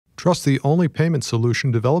Trust the only payment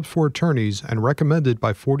solution developed for attorneys and recommended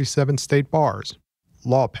by 47 state bars.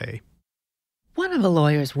 LawPay. One of a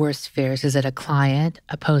lawyer's worst fears is that a client,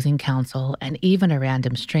 opposing counsel, and even a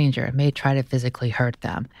random stranger may try to physically hurt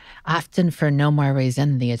them, often for no more reason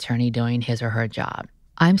than the attorney doing his or her job.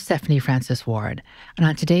 I'm Stephanie Francis Ward, and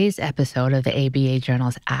on today's episode of the ABA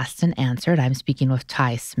Journal's Asked and Answered, I'm speaking with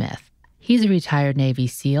Ty Smith. He's a retired Navy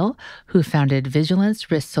SEAL who founded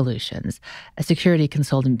Vigilance Risk Solutions, a security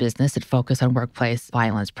consulting business that focuses on workplace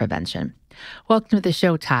violence prevention. Welcome to the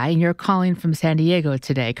show, Ty, and you're calling from San Diego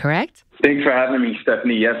today, correct? Thanks for having me,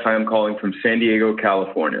 Stephanie. Yes, I am calling from San Diego,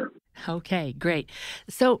 California. Okay, great.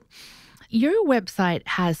 So your website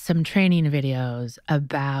has some training videos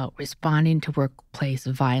about responding to workplace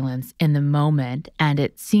violence in the moment. And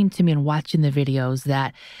it seemed to me in watching the videos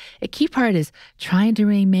that a key part is trying to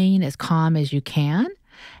remain as calm as you can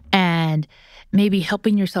and maybe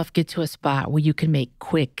helping yourself get to a spot where you can make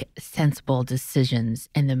quick, sensible decisions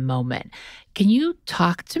in the moment. Can you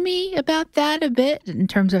talk to me about that a bit in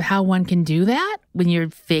terms of how one can do that when you're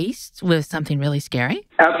faced with something really scary?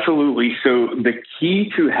 Absolutely. So the key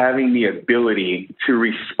to having the ability to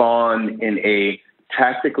respond in a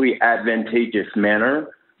tactically advantageous manner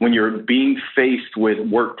when you're being faced with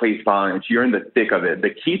workplace violence, you're in the thick of it.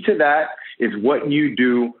 The key to that is what you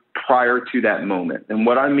do prior to that moment. And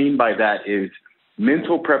what I mean by that is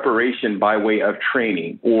mental preparation by way of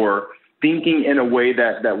training, or thinking in a way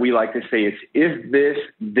that we like to say is, if this,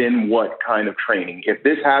 then what kind of training? If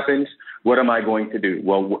this happens, what am I going to do?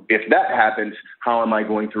 Well, if that happens, how am I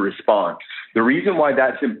going to respond? The reason why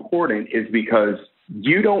that's important is because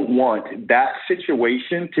you don't want that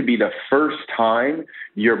situation to be the first time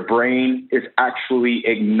your brain is actually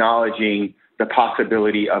acknowledging the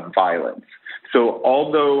possibility of violence. So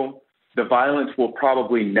although the violence will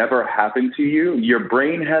probably never happen to you, your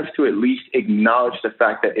brain has to at least acknowledge the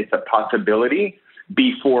fact that it's a possibility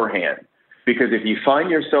beforehand. Because if you find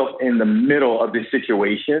yourself in the middle of this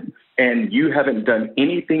situation and you haven't done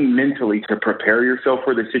anything mentally to prepare yourself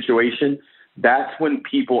for the situation, that's when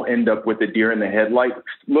people end up with the deer in the headlights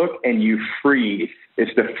look and you freeze.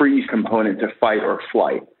 It's the freeze component to fight or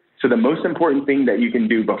flight. So the most important thing that you can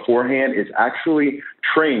do beforehand is actually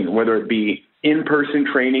train, whether it be in-person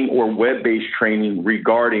training or web-based training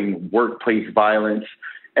regarding workplace violence,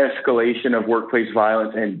 escalation of workplace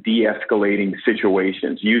violence, and de-escalating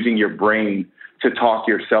situations, using your brain to talk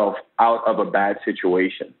yourself out of a bad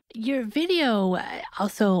situation. Your video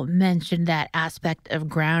also mentioned that aspect of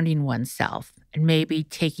grounding oneself and maybe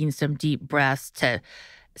taking some deep breaths to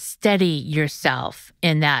steady yourself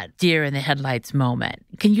in that deer in the headlights moment.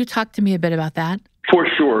 Can you talk to me a bit about that? For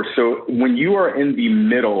sure. So when you are in the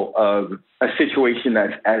middle of a situation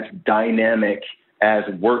that's as dynamic as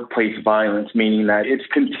workplace violence, meaning that it's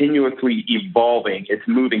continuously evolving, it's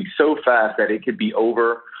moving so fast that it could be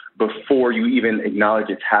over before you even acknowledge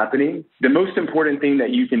it's happening, the most important thing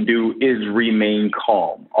that you can do is remain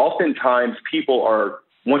calm. Oftentimes people are,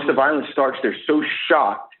 once the violence starts, they're so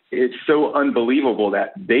shocked, it's so unbelievable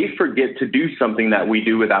that they forget to do something that we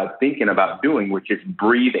do without thinking about doing, which is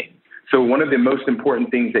breathing. So one of the most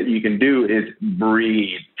important things that you can do is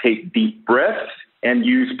breathe, take deep breaths, and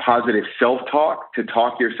use positive self-talk to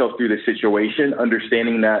talk yourself through the situation,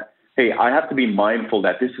 understanding that, hey, I have to be mindful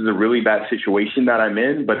that this is a really bad situation that I'm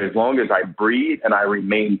in, but as long as I breathe and I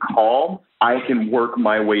remain calm, I can work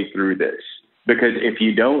my way through this. Because if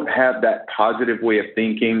you don't have that positive way of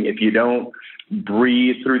thinking, if you don't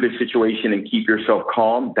breathe through the situation and keep yourself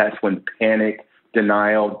calm, that's when panic,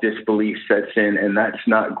 denial, disbelief sets in, and that's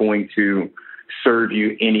not going to serve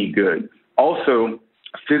you any good. Also,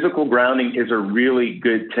 physical grounding is a really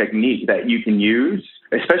good technique that you can use,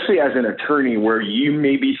 especially as an attorney where you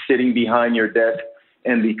may be sitting behind your desk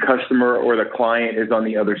and the customer or the client is on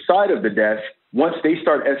the other side of the desk. Once they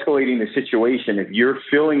start escalating the situation, if you're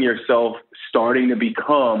feeling yourself starting to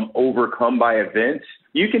become overcome by events,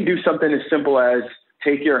 you can do something as simple as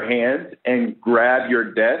take your hand and grab your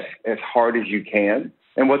desk as hard as you can.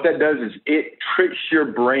 And what that does is it tricks your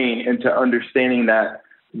brain into understanding that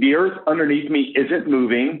the earth underneath me isn't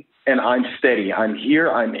moving and I'm steady. I'm here,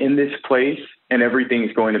 I'm in this place, and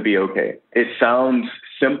everything's going to be okay. It sounds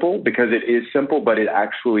simple because it is simple, but it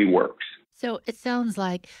actually works. So it sounds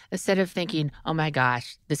like instead of thinking, oh my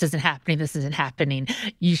gosh, this isn't happening,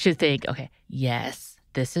 you should think, okay, yes,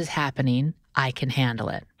 this is happening. I can handle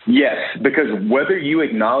it. Yes, because whether you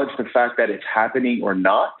acknowledge the fact that it's happening or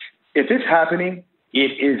not, if it's happening,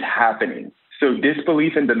 it is happening. So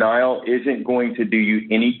disbelief and denial isn't going to do you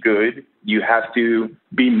any good. You have to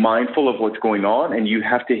be mindful of what's going on, and you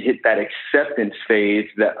have to hit that acceptance phase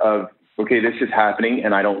of, okay, this is happening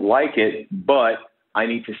and I don't like it, but I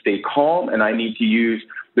need to stay calm, and I need to use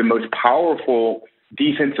the most powerful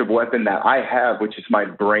defensive weapon that I have, which is my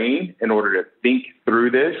brain, in order to think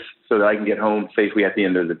through this so that I can get home safely at the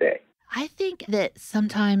end of the day. I think that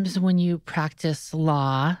sometimes when you practice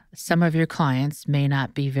law, some of your clients may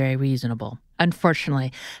not be very reasonable.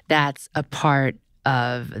 Unfortunately, that's a part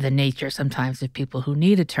of the nature sometimes of people who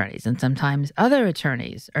need attorneys, and sometimes other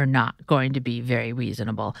attorneys are not going to be very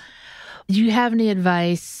reasonable. Do you have any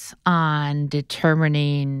advice on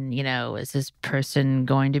determining, is this person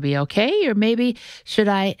going to be okay? Or maybe should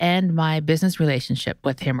I end my business relationship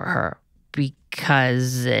with him or her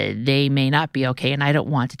because they may not be okay and I don't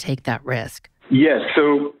want to take that risk? Yes.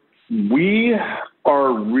 So we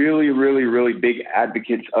are really, really, really big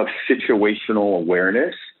advocates of situational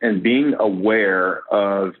awareness and being aware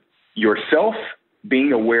of yourself,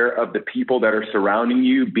 being aware of the people that are surrounding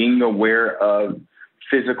you, being aware of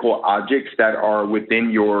physical objects that are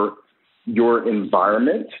within your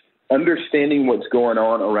environment, understanding what's going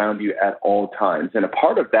on around you at all times. And a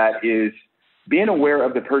part of that is being aware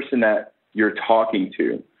of the person that you're talking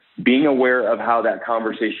to, being aware of how that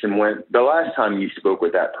conversation went the last time you spoke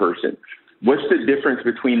with that person. What's the difference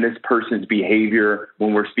between this person's behavior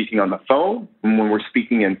when we're speaking on the phone and when we're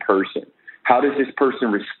speaking in person? How does this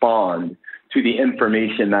person respond to the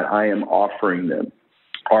information that I am offering them?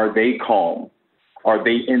 Are they calm? Are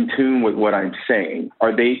they in tune with what I'm saying?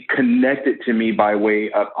 Are they connected to me by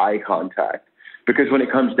way of eye contact? Because when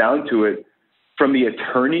it comes down to it, from the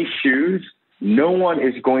attorney's shoes, no one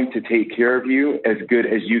is going to take care of you as good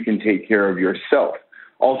as you can take care of yourself.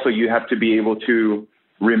 Also, you have to be able to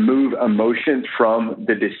remove emotion from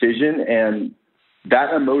the decision, and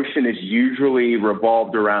that emotion is usually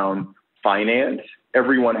revolved around finance.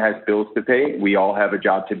 Everyone has bills to pay. We all have a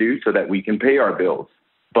job to do so that we can pay our bills.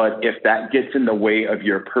 But if that gets in the way of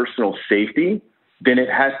your personal safety, then it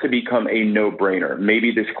has to become a no-brainer.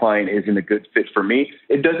 Maybe this client isn't a good fit for me.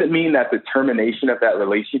 It doesn't mean that the termination of that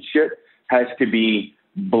relationship has to be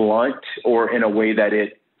blunt or in a way that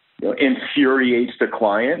it infuriates the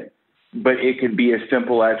client, but it could be as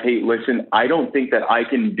simple as, hey, listen, I don't think that I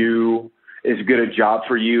can do as good a job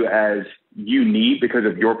for you as you need because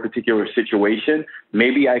of your particular situation.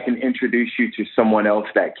 Maybe I can introduce you to someone else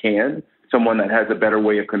that can, someone that has a better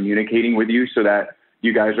way of communicating with you so that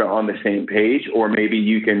you guys are on the same page, or maybe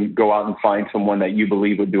you can go out and find someone that you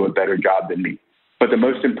believe would do a better job than me. But the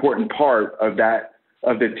most important part of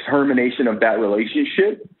the termination of that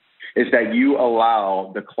relationship is that you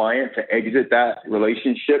allow the client to exit that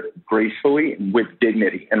relationship gracefully with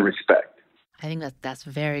dignity and respect. I think that's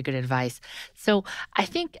very good advice. So I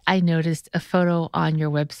think I noticed a photo on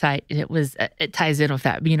your website, and it ties in with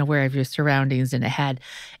that, being aware of your surroundings, and it had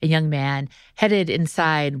a young man headed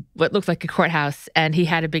inside what looked like a courthouse, and he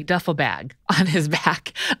had a big duffel bag on his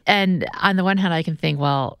back. And on the one hand, I can think,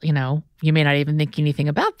 well, you may not even think anything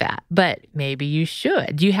about that, but maybe you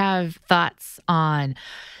should. Do you have thoughts on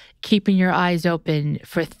keeping your eyes open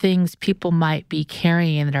for things people might be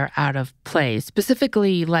carrying that are out of place,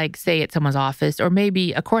 specifically like, say, at someone's office or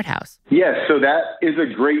maybe a courthouse? Yes, so that is a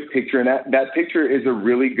great picture. And that picture is a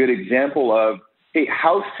really good example of, hey,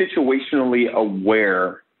 how situationally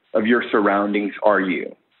aware of your surroundings are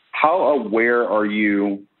you? How aware are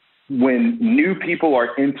you when new people are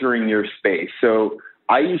entering your space? So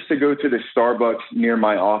I used to go to the Starbucks near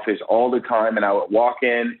my office all the time, and I would walk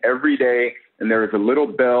in every day, and there was a little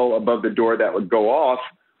bell above the door that would go off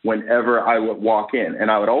whenever I would walk in.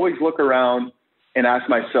 And I would always look around and ask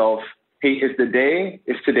myself, hey, is today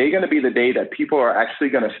going to be the day that people are actually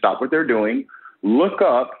going to stop what they're doing, look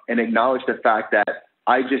up and acknowledge the fact that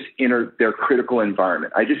I just entered their critical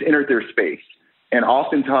environment. I just entered their space. And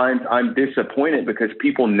oftentimes I'm disappointed because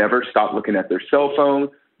people never stop looking at their cell phone.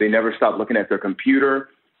 They never stop looking at their computer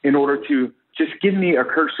in order to just give me a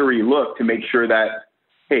cursory look to make sure that,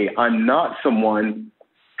 hey, I'm not someone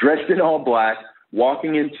dressed in all black,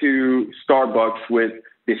 walking into Starbucks with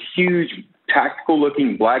this huge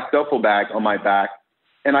tactical-looking black duffel bag on my back,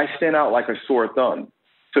 and I stand out like a sore thumb.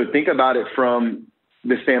 So think about it from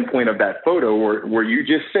the standpoint of that photo where you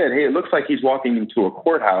just said, hey, it looks like he's walking into a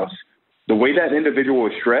courthouse. The way that individual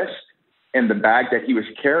was dressed and the bag that he was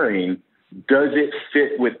carrying, does it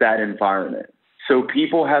fit with that environment? So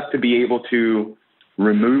people have to be able to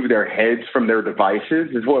remove their heads from their devices,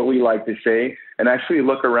 is what we like to say, and actually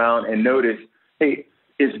look around and notice, hey,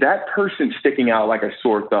 is that person sticking out like a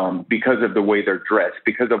sore thumb because of the way they're dressed,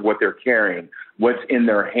 because of what they're carrying, what's in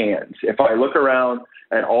their hands? If I look around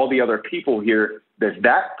at all the other people here, does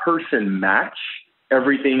that person match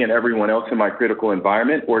everything and everyone else in my critical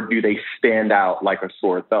environment, or do they stand out like a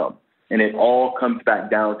sore thumb? And it all comes back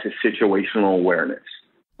down to situational awareness.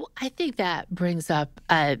 Well, I think that brings up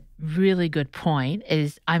a really good point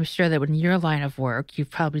is I'm sure that in your line of work, you've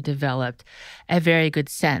probably developed a very good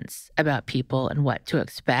sense about people and what to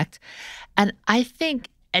expect. And I think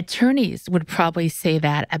attorneys would probably say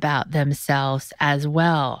that about themselves as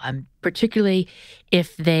well, particularly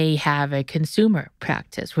if they have a consumer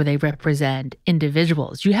practice where they represent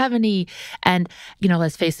individuals. Do you have any, and,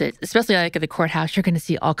 let's face it, especially like at the courthouse, you're going to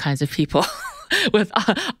see all kinds of people with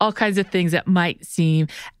all kinds of things that might seem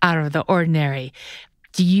out of the ordinary.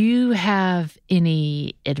 Do you have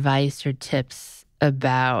any advice or tips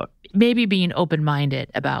about maybe being open-minded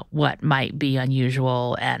about what might be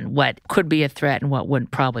unusual and what could be a threat and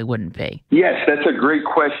what probably wouldn't be? Yes, that's a great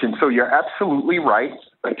question. So you're absolutely right.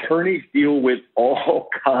 Attorneys deal with all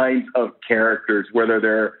kinds of characters, whether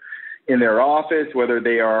they're in their office, whether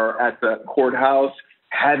they are at the courthouse,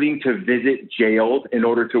 having to visit jails in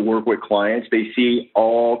order to work with clients. They see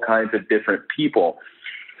all kinds of different people.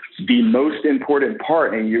 The most important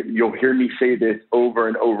part, and you'll hear me say this over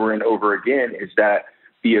and over and over again, is that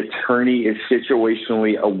the attorney is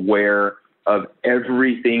situationally aware of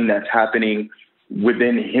everything that's happening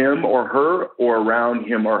within him or her or around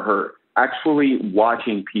him or her, actually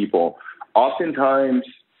watching people. Oftentimes,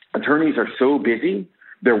 attorneys are so busy,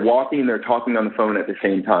 they're walking, they're talking on the phone at the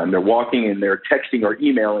same time. They're walking and they're texting or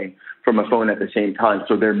emailing from a phone at the same time.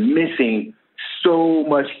 So they're missing so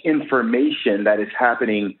much information that is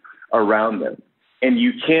happening around them. And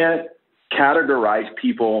you can't categorize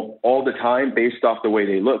people all the time based off the way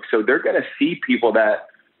they look. So they're going to see people that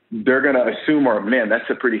they're going to assume are, man, that's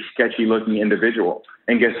a pretty sketchy looking individual.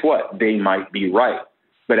 And guess what? They might be right.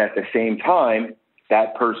 But at the same time,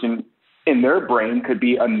 that person in their brain could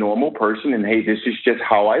be a normal person. And hey, this is just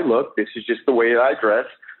how I look. This is just the way that I dress,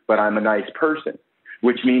 but I'm a nice person,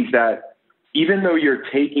 which means that even though you're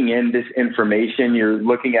taking in this information, you're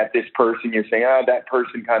looking at this person, you're saying, that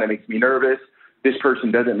person kind of makes me nervous. This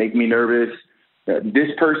person doesn't make me nervous. This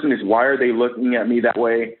person is, why are they looking at me that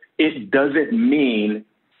way? It doesn't mean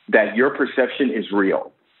that your perception is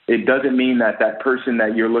real. It doesn't mean that that person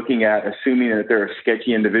that you're looking at, assuming that they're a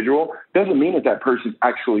sketchy individual, doesn't mean that that person's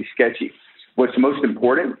actually sketchy. What's most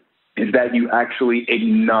important is that you actually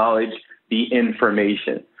acknowledge the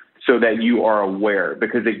information so that you are aware.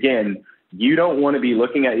 Because again, you don't want to be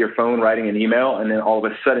looking at your phone, writing an email, and then all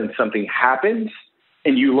of a sudden something happens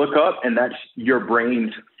and you look up and that's your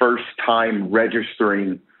brain's first time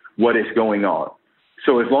registering what is going on.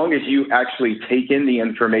 So as long as you actually take in the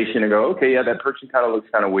information and go, okay, yeah, that person kind of looks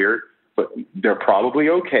kind of weird, but they're probably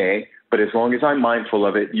okay. But as long as I'm mindful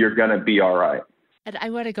of it, you're going to be all right. And I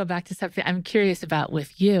want to go back to something I'm curious about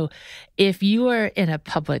with you. If you are in a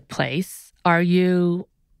public place,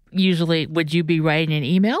 would you be writing an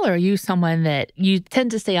email, or are you someone that you tend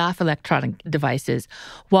to stay off electronic devices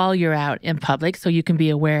while you're out in public so you can be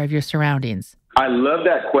aware of your surroundings? I love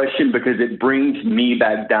that question because it brings me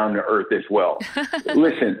back down to earth as well.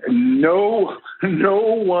 Listen, no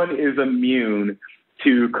one is immune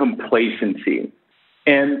to complacency.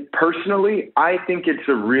 And personally, I think it's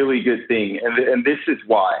a really good thing. And this is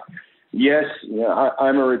why. Yes,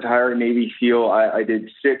 I'm a retired Navy SEAL. I did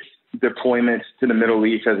 6 deployments to the Middle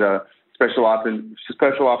East as a special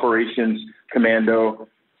operations commando.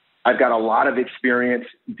 I've got a lot of experience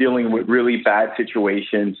dealing with really bad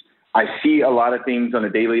situations. I see a lot of things on a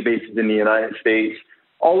daily basis in the United States,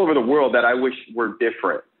 all over the world, that I wish were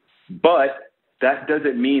different. But that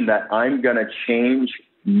doesn't mean that I'm going to change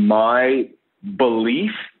my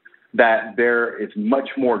belief that there is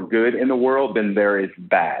much more good in the world than there is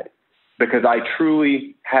bad, because I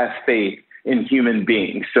truly have faith in human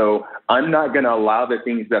beings. So I'm not going to allow the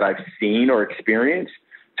things that I've seen or experienced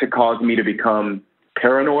to cause me to become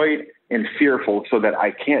paranoid and fearful so that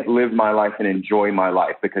I can't live my life and enjoy my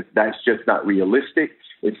life, because that's just not realistic.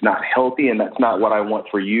 It's not healthy, and that's not what I want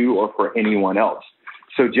for you or for anyone else.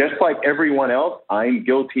 So just like everyone else, I'm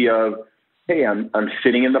guilty of, hey, I'm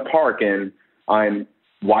sitting in the park and I'm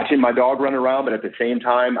watching my dog run around, but at the same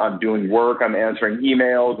time, I'm doing work, I'm answering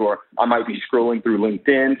emails, or I might be scrolling through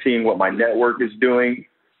LinkedIn, seeing what my network is doing.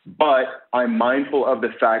 But I'm mindful of the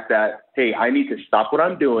fact that, hey, I need to stop what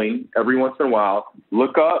I'm doing every once in a while,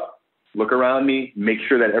 look up, look around me, make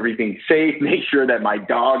sure that everything's safe, make sure that my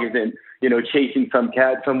dog isn't, chasing some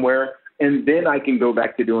cat somewhere. And then I can go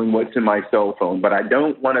back to doing what's in my cell phone. But I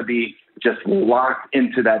don't want to be just locked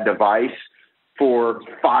into that device for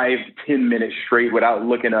 5-10 minutes straight without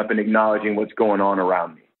looking up and acknowledging what's going on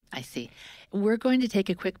around me. I see. We're going to take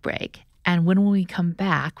a quick break. And when we come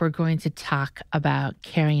back, we're going to talk about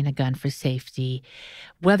carrying a gun for safety,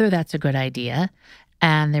 whether that's a good idea,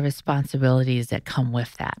 and the responsibilities that come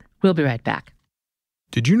with that. We'll be right back.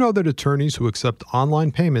 Did you know that attorneys who accept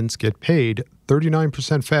online payments get paid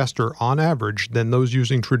 39% faster on average than those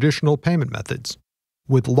using traditional payment methods?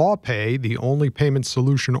 With LawPay, the only payment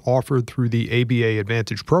solution offered through the ABA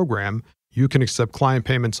Advantage program, you can accept client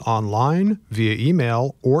payments online, via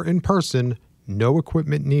email, or in person, no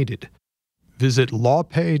equipment needed. Visit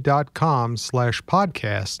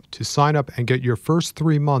lawpay.com/podcast to sign up and get your first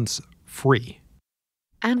 3 months free.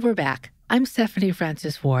 And we're back. I'm Stephanie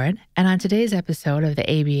Francis Ward, and on today's episode of the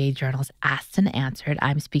ABA Journal's Asked and Answered,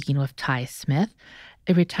 I'm speaking with Ty Smith,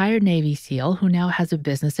 a retired Navy SEAL who now has a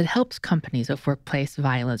business that helps companies with workplace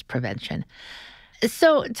violence prevention.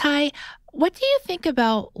 So, Ty, what do you think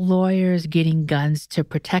about lawyers getting guns to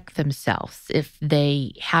protect themselves if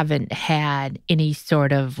they haven't had any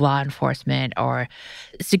sort of law enforcement or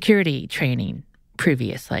security training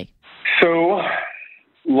previously? So,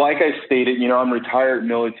 like I stated, I'm retired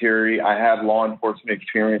military. I have law enforcement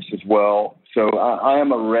experience as well. So I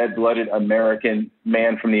am a red-blooded American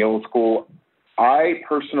man from the old school. I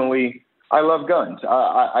love guns.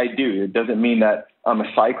 I do. It doesn't mean that I'm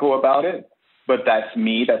a psycho about it, but that's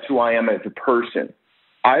me. That's who I am as a person.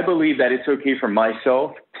 I believe that it's okay for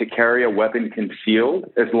myself to carry a weapon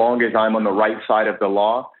concealed as long as I'm on the right side of the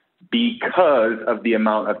law because of the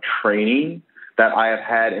amount of training that I have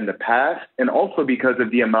had in the past, and also because of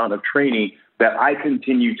the amount of training that I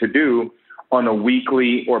continue to do on a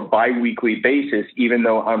weekly or biweekly basis, even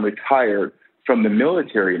though I'm retired from the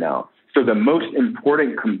military now. So the most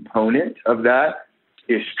important component of that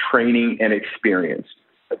is training and experience.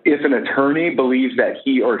 If an attorney believes that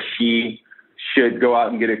he or she should go out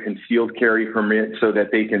and get a concealed carry permit so that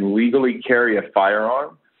they can legally carry a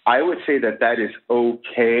firearm, I would say that that is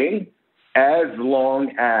okay as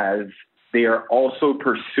long as they are also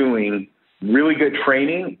pursuing really good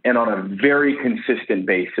training and on a very consistent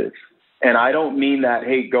basis. And I don't mean that,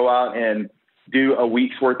 hey, go out and do a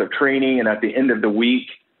week's worth of training and at the end of the week,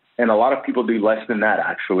 and a lot of people do less than that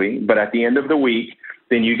actually, but at the end of the week,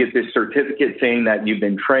 then you get this certificate saying that you've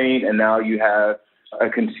been trained and now you have a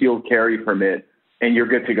concealed carry permit and you're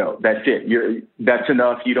good to go. That's it. That's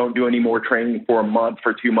enough. You don't do any more training for a month,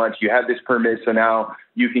 for 2 months. You have this permit, so now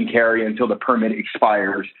you can carry until the permit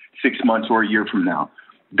expires 6 months or a year from now.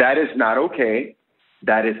 That is not okay.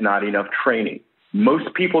 That is not enough training.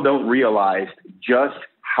 Most people don't realize just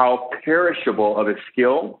how perishable of a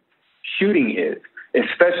skill shooting is,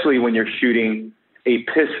 especially when you're shooting a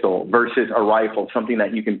pistol versus a rifle, something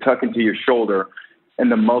that you can tuck into your shoulder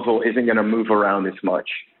and the muzzle isn't going to move around as much.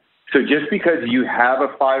 So just because you have a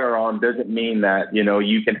firearm doesn't mean that,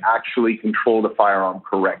 you can actually control the firearm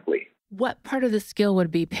correctly. What part of the skill would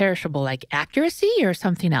be perishable, like accuracy or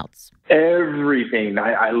something else? Everything.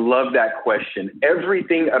 I love that question.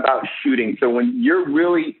 Everything about shooting. So when you're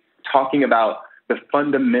really talking about the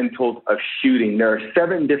fundamentals of shooting, there are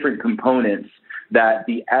 7 different components that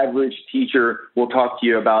the average teacher will talk to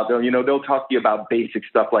you about. They'll talk to you about basic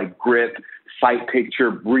stuff like grip, sight picture,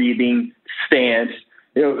 breathing, stance.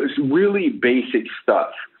 It's really basic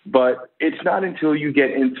stuff. But it's not until you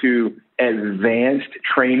get into advanced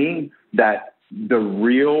training that the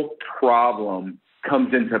real problem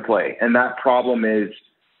comes into play. And that problem is,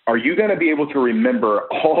 are you going to be able to remember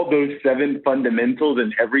all those 7 fundamentals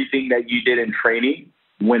and everything that you did in training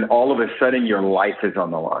when all of a sudden your life is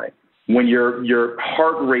on the line? When your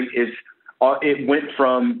heart rate it went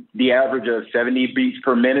from the average of 70 beats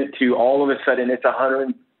per minute to all of a sudden it's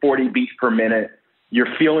 140 beats per minute.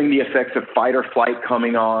 You're feeling the effects of fight or flight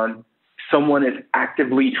coming on. Someone is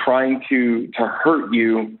actively trying to hurt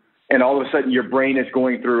you. And all of a sudden your brain is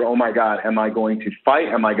going through, oh my God, am I going to fight?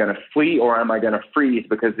 Am I going to flee? Or am I going to freeze?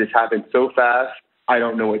 Because this happened so fast, I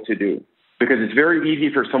don't know what to do. Because it's very easy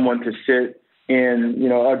for someone to sit in,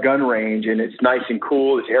 a gun range and it's nice and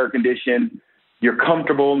cool. It's air conditioned. You're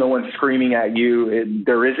comfortable. No one's screaming at you.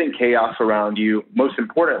 There isn't chaos around you. Most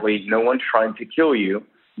importantly, no one's trying to kill you.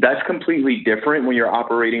 That's completely different when you're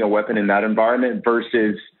operating a weapon in that environment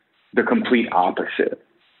versus the complete opposite.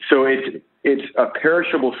 So it's a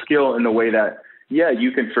perishable skill in the way that,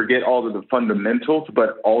 you can forget all of the fundamentals,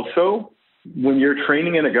 but also when you're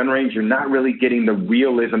training in a gun range, you're not really getting the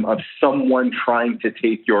realism of someone trying to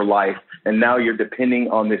take your life. And now you're depending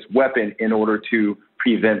on this weapon in order to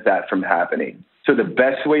prevent that from happening. So the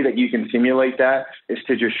best way that you can simulate that is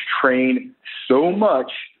to just train so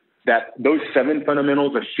much that those 7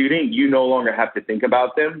 fundamentals of shooting, you no longer have to think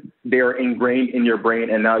about them. They're ingrained in your brain,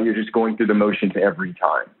 and now you're just going through the motions every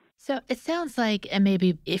time. So it sounds like, and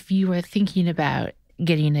maybe if you were thinking about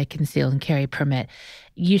getting a concealed and carry permit,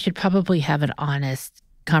 you should probably have an honest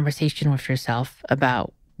conversation with yourself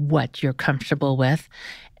about what you're comfortable with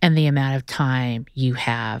and the amount of time you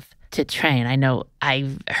have to train? I know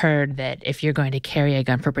I've heard that if you're going to carry a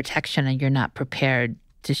gun for protection and you're not prepared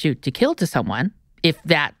to shoot to kill to someone, if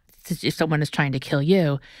someone is trying to kill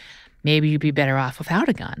you, maybe you'd be better off without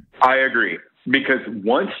a gun. I agree. Because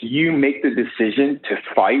once you make the decision to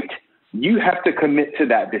fight, you have to commit to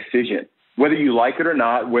that decision, whether you like it or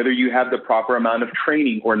not, whether you have the proper amount of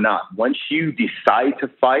training or not. Once you decide to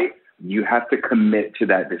fight, you have to commit to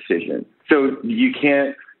that decision. So you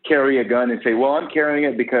can't carry a gun and say, well, I'm carrying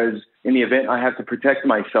it because in the event I have to protect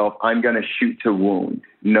myself, I'm going to shoot to wound.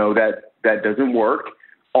 No, that doesn't work.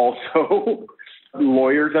 Also,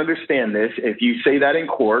 lawyers understand this. If you say that in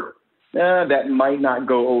court, that might not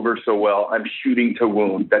go over so well. I'm shooting to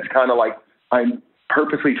wound. That's kind of like I'm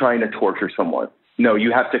purposely trying to torture someone. No,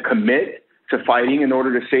 you have to commit to fighting in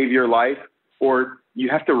order to save your life, or you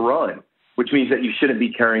have to run, which means that you shouldn't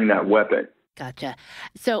be carrying that weapon. Gotcha.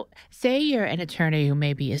 So say you're an attorney who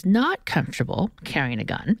maybe is not comfortable carrying a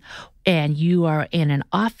gun and you are in an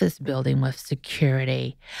office building with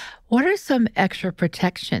security. What are some extra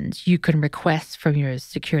protections you can request from your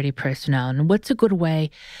security personnel? And what's a good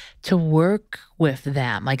way to work with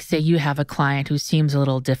them? Like say you have a client who seems a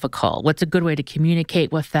little difficult. What's a good way to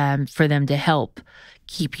communicate with them for them to help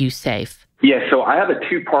keep you safe? Yeah, so I have a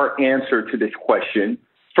two-part answer to this question.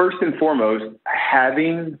 First and foremost,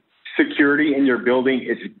 having security in your building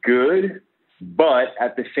is good, but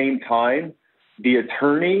at the same time, the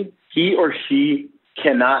attorney, he or she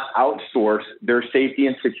cannot outsource their safety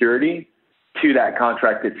and security to that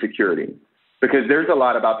contracted security. Because there's a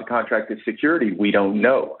lot about the contracted security we don't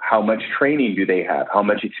know. How much training do they have? How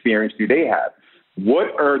much experience do they have?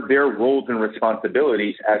 What are their roles and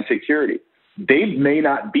responsibilities as security? They may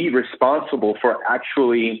not be responsible for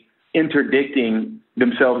actually interdicting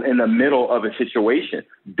themselves in the middle of a situation.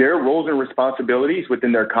 Their roles and responsibilities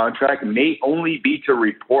within their contract may only be to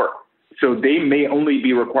report. So they may only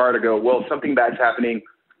be required to go, well, something bad's happening.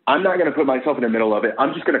 I'm not going to put myself in the middle of it.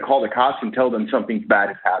 I'm just going to call the cops and tell them something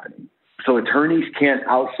bad is happening. So attorneys can't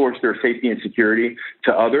outsource their safety and security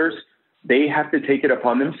to others. They have to take it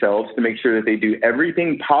upon themselves to make sure that they do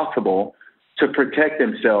everything possible to protect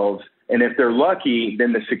themselves. And if they're lucky,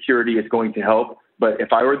 then the security is going to help. But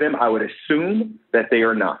if I were them, I would assume that they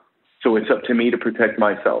are not. So it's up to me to protect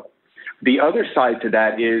myself. The other side to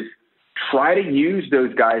that is try to use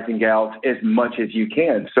those guys and gals as much as you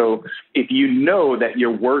can. So if you know that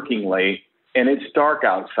you're working late and it's dark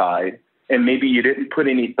outside, and maybe you didn't put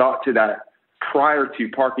any thought to that prior to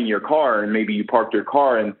parking your car, and maybe you parked your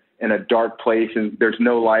car in a dark place and there's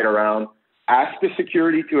no light around, ask the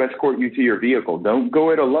security to escort you to your vehicle. Don't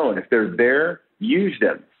go it alone. If they're there, use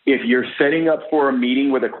them. If you're setting up for a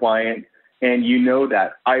meeting with a client and you know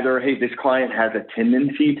that either, hey, this client has a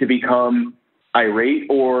tendency to become irate,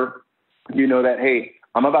 or you know that, hey,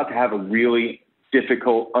 I'm about to have a really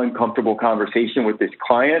difficult, uncomfortable conversation with this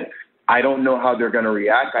client. I don't know how they're going to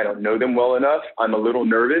react. I don't know them well enough. I'm a little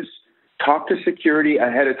nervous. Talk to security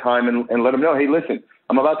ahead of time and let them know, hey, listen,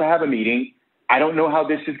 I'm about to have a meeting. I don't know how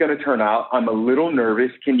this is going to turn out. I'm a little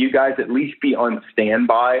nervous. Can you guys at least be on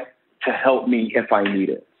standby to help me if I need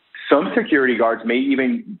it? Some security guards may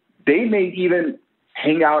even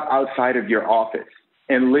hang out outside of your office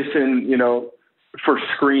and listen, for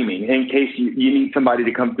screaming in case you need somebody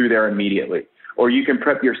to come through there immediately. Or you can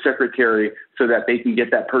prep your secretary so that they can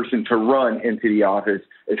get that person to run into the office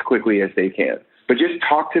as quickly as they can. But just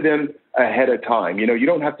talk to them ahead of time. You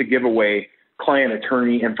don't have to give away client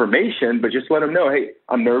attorney information, but just let them know, hey,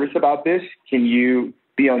 I'm nervous about this. Can you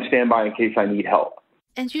be on standby in case I need help?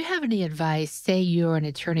 And do you have any advice? Say you're an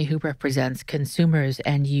attorney who represents consumers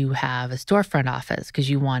and you have a storefront office because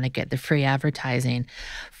you want to get the free advertising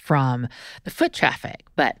from the foot traffic.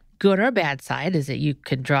 But good or bad side is that you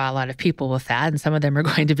could draw a lot of people with that, and some of them are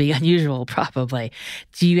going to be unusual probably.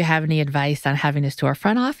 Do you have any advice on having a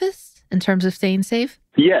storefront office in terms of staying safe?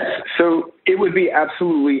 Yes. So it would be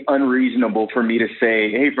absolutely unreasonable for me to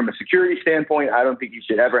say, hey, from a security standpoint, I don't think you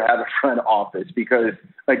should ever have a front office because,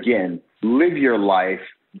 again, live your life,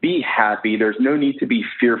 be happy. There's no need to be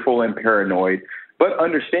fearful and paranoid. But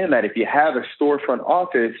understand that if you have a storefront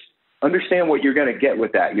office, understand what you're going to get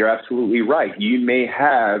with that. You're absolutely right. You may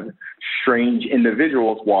have strange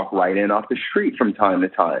individuals walk right in off the street from time to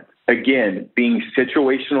time. Again, being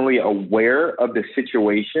situationally aware of the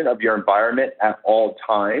situation of your environment at all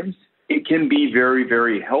times, it can be very,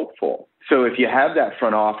 very helpful. So if you have that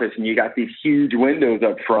front office and you got these huge windows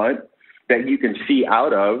up front that you can see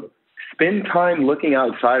out of, spend time looking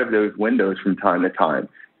outside of those windows from time to time.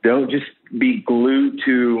 Don't just be glued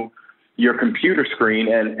to your computer screen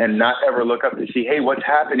and not ever look up to see, hey, what's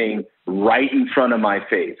happening right in front of my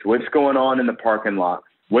face? What's going on in the parking lot?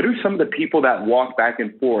 What do some of the people that walk back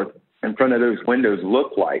and forth in front of those windows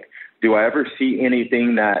look like? Do I ever see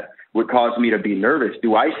anything that would cause me to be nervous?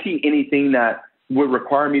 Do I see anything that would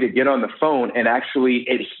require me to get on the phone and actually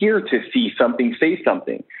adhere to see something, say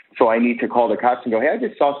something? So I need to call the cops and go, hey, I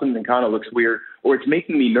just saw something that kind of looks weird, or it's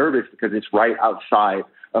making me nervous because it's right outside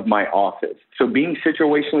of my office. So being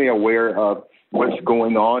situationally aware of what's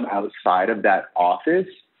going on outside of that office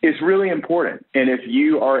is really important. And if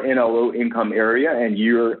you are in a low-income area and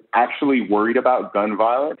you're actually worried about gun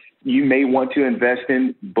violence, you may want to invest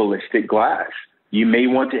in ballistic glass. You may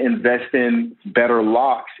want to invest in better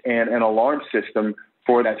locks and an alarm system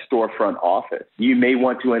for that storefront office. You may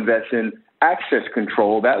want to invest in access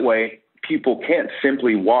control. That way, people can't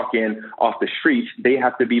simply walk in off the streets. They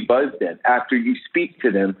have to be buzzed in after you speak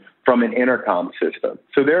to them from an intercom system.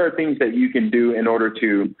 So there are things that you can do in order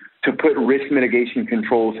to put risk mitigation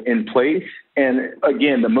controls in place. And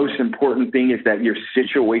again, the most important thing is that you're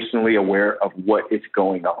situationally aware of what is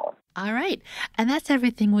going on. All right. And that's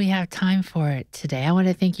everything we have time for today. I want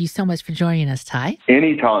to thank you so much for joining us, Ty.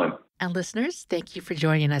 Anytime. And listeners, thank you for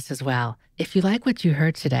joining us as well. If you like what you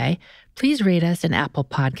heard today, please rate us in Apple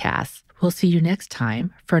Podcasts. We'll see you next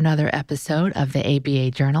time for another episode of the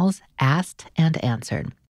ABA Journal's Asked and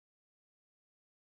Answered.